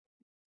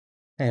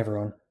Hey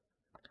everyone,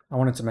 I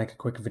wanted to make a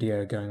quick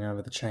video going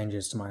over the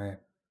changes to my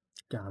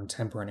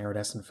temper and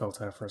iridescent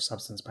filter for a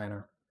Substance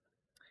Painter.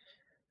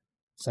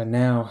 So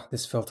now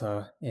this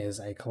filter is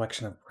a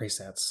collection of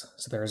presets.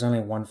 So there is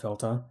only one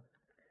filter,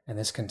 and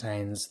this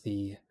contains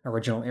the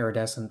original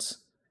iridescent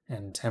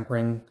and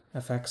tempering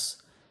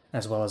effects,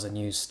 as well as a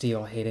new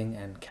steel heating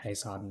and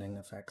case hardening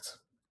effect.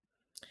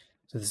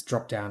 So this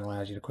drop down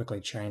allows you to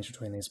quickly change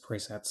between these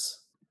presets.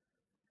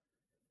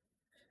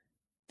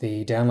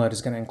 The download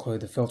is going to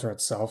include the filter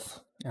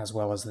itself, as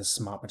well as this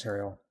smart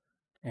material.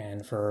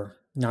 And for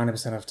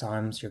 90% of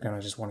times, you're going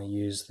to just want to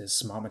use this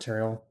smart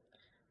material,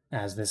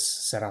 as this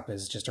setup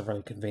is just a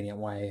really convenient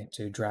way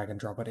to drag and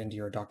drop it into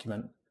your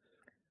document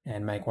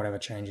and make whatever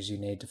changes you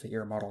need to fit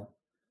your model.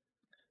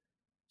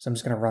 So I'm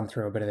just going to run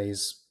through a bit of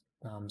these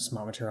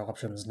smart material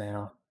options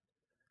now.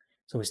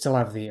 So we still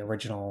have the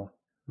original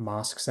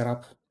mask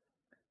setup,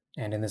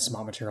 and in this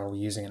smart material we're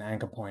using an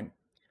anchor point,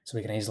 so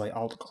we can easily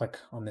alt-click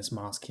on this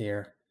mask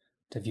here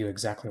to view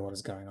exactly what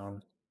is going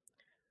on.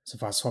 So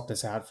if I swap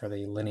this out for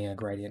the linear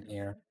gradient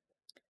here,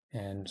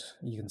 and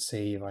you can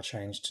see if I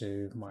change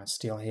to my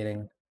steel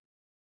heating,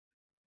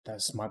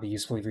 this might be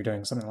useful if you're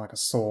doing something like a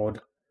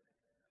sword.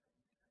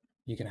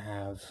 You can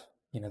have,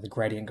 the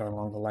gradient going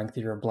along the length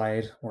of your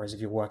blade, whereas if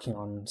you're working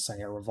on,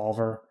 say, a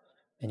revolver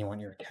and you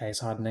want your case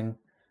hardening,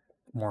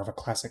 more of a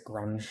classic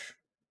grunge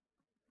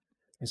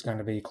is going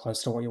to be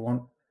close to what you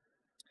want.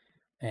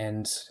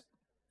 And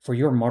for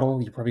your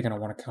model, you're probably going to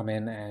want to come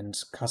in and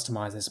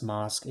customize this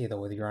mask either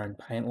with your own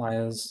paint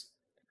layers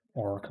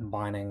or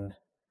combining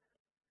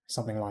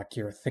something like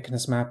your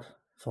thickness map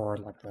for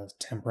like the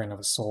tempering of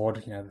a sword.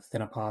 The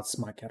thinner parts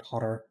might get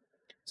hotter,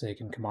 so you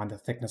can combine the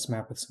thickness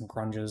map with some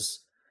grunges.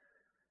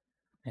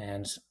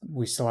 And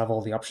we still have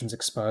all the options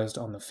exposed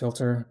on the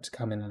filter to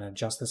come in and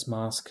adjust this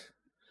mask.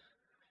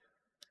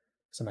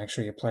 So make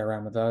sure you play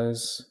around with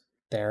those.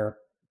 The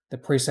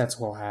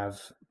presets will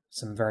have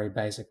some very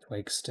basic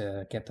tweaks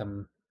to get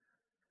them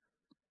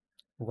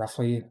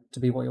roughly to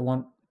be what you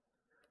want,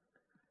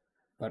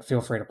 but feel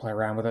free to play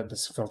around with it.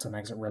 This filter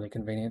makes it really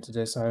convenient to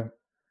do so.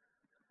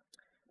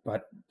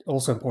 But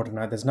also important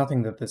to note, there's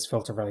nothing that this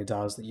filter really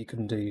does that you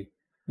can do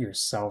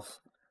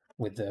yourself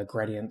with the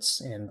gradients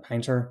in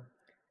Painter.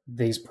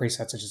 These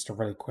presets are just a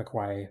really quick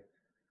way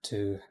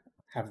to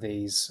have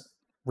these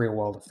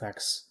real-world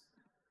effects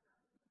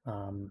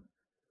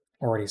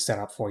already set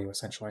up for you,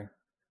 essentially.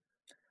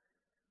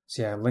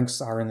 So yeah,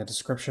 links are in the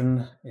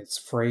description. It's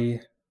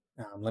free.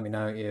 Let me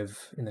know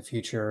if in the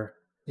future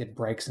it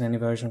breaks in any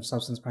version of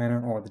Substance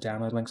Painter or the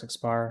download links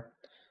expire,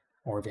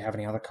 or if you have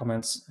any other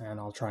comments,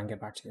 and I'll try and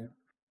get back to you.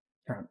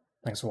 All right,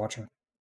 thanks for watching.